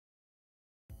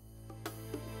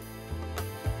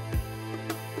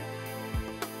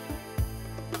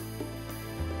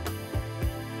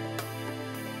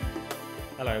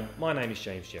Hello, my name is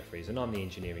James Jeffries and I'm the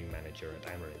Engineering Manager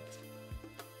at Amaranth.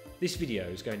 This video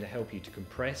is going to help you to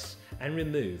compress and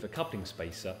remove a coupling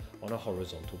spacer on a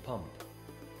horizontal pump.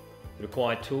 The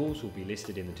required tools will be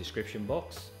listed in the description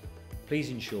box.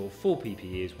 Please ensure full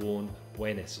PPE is worn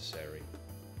where necessary.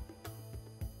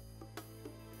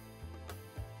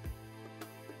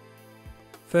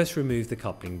 First, remove the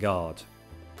coupling guard.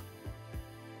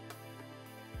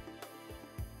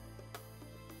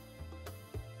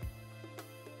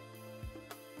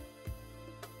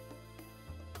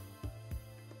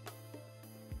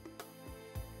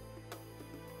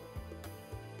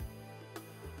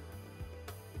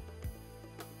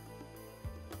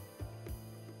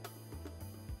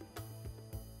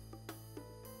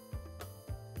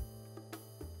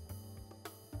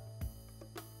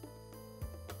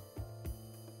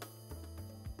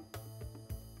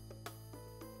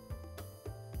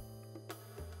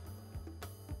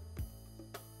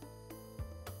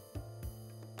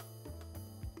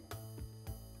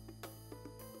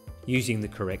 Using the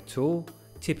correct tool,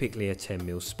 typically a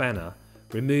 10mm spanner,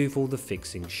 remove all the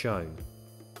fixings shown.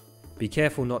 Be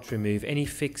careful not to remove any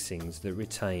fixings that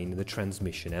retain the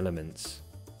transmission elements.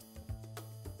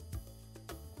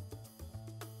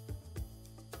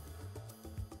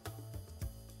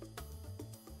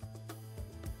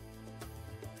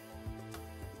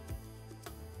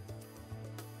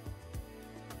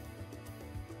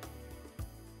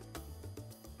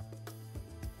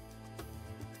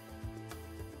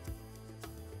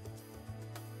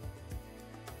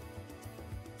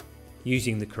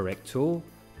 Using the correct tool,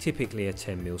 typically a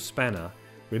 10mm spanner,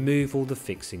 remove all the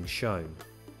fixings shown.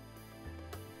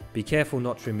 Be careful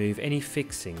not to remove any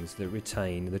fixings that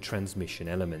retain the transmission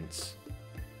elements.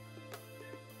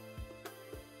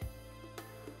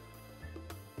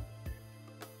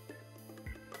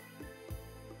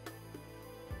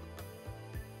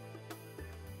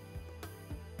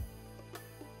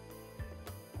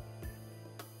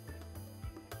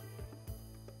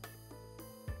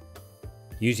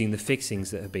 Using the fixings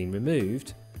that have been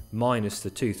removed, minus the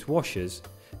toothed washers,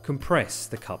 compress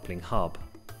the coupling hub.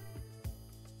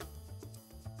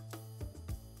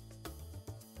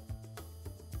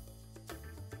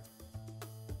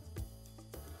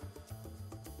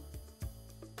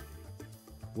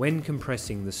 When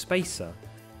compressing the spacer,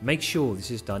 make sure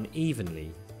this is done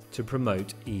evenly to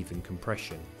promote even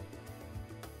compression.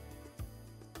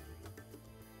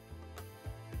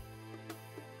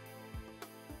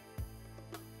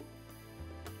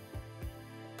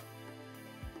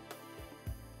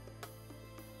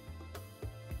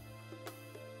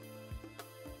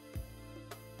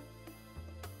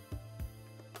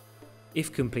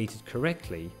 If completed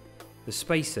correctly, the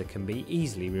spacer can be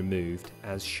easily removed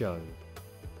as shown.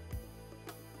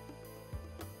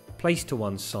 Place to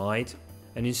one side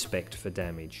and inspect for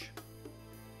damage.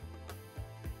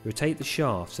 Rotate the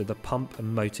shaft so the pump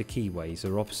and motor keyways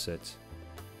are opposite.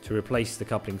 To replace the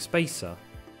coupling spacer,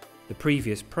 the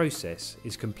previous process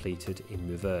is completed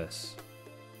in reverse.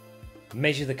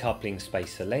 Measure the coupling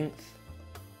spacer length.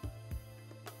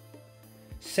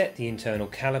 Set the internal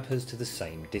calipers to the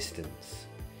same distance,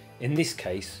 in this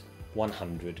case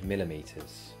 100mm.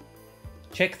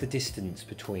 Check the distance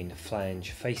between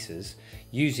flange faces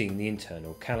using the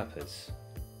internal calipers.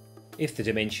 If the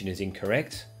dimension is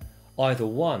incorrect, either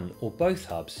one or both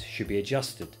hubs should be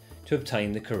adjusted to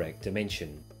obtain the correct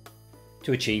dimension.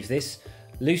 To achieve this,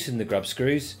 loosen the grub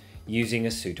screws using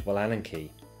a suitable Allen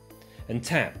key and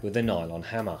tap with a nylon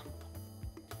hammer.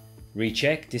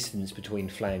 Recheck distance between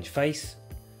flange face.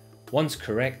 Once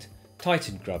correct,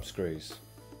 tighten grub screws.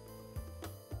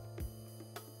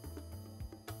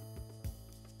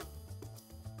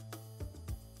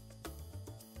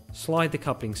 Slide the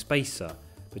coupling spacer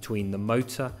between the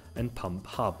motor and pump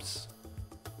hubs.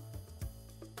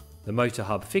 The motor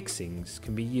hub fixings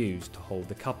can be used to hold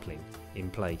the coupling in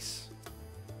place.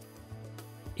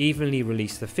 Evenly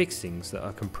release the fixings that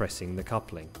are compressing the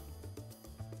coupling.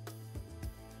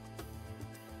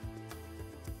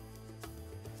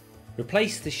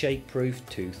 Replace the shake-proof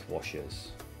tooth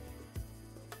washers.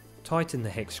 Tighten the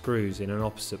hex screws in an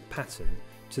opposite pattern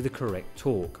to the correct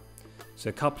torque,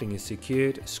 so coupling is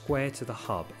secured as square to the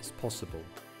hub as possible.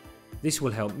 This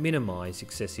will help minimise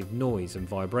excessive noise and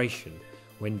vibration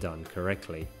when done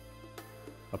correctly.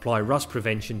 Apply rust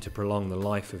prevention to prolong the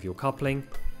life of your coupling,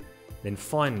 then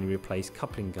finally replace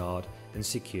coupling guard and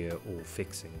secure all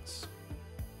fixings.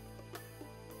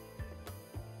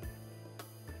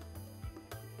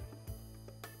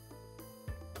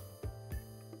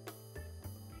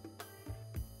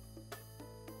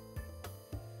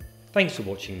 Thanks for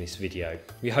watching this video.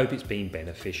 We hope it's been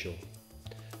beneficial.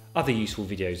 Other useful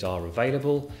videos are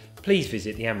available. Please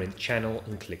visit the Amaranth channel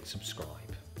and click subscribe.